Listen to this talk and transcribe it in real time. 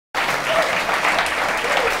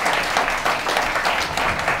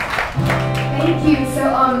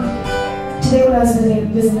when I was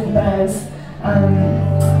visiting Buzz.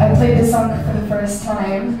 I played this song for the first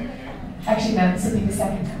time. Actually, no, this will be the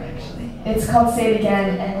second time, actually. It's called Say It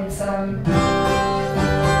Again, and it's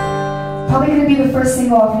probably going to be the first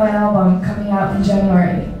single off my album coming out in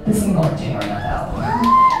January. The single in January, not the album.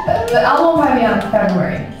 The album will probably be out in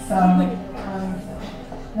February, so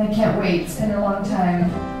and I can't wait. It's been a long time.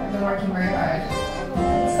 I've been working very hard.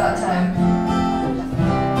 It's about time.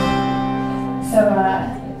 So,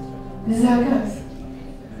 this is how it goes.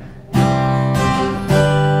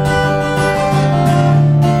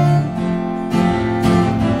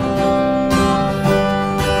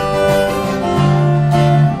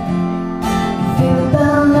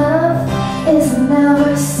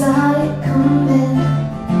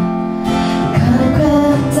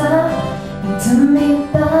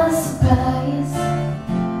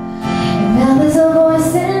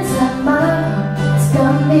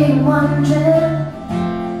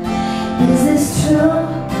 Is this true?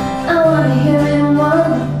 I wanna hear it one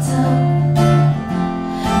more time.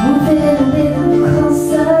 Move it a little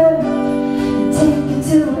closer and take it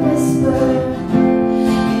to a whisper.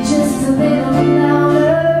 You're just a little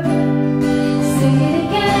louder. Sing it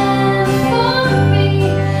again for me,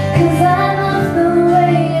 'cause I love the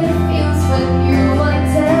way it feels when you're one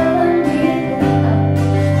telling me that I'm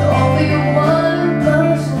the only one who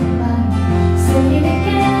blows your mind. Sing it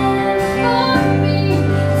again for me.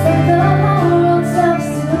 It's like the whole world stops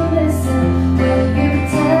to listen when you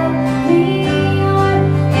tell me you're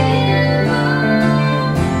in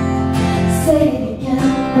love. Say it again.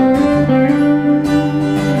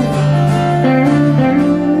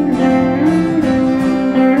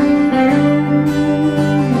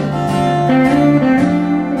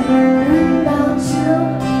 About you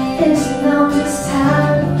is to know just how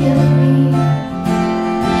to get me.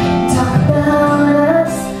 Talk about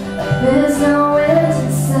us like there's nowhere to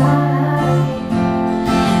decide.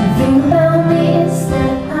 The thing about me is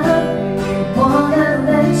that I'm wanna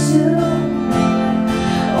let you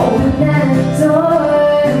open that door.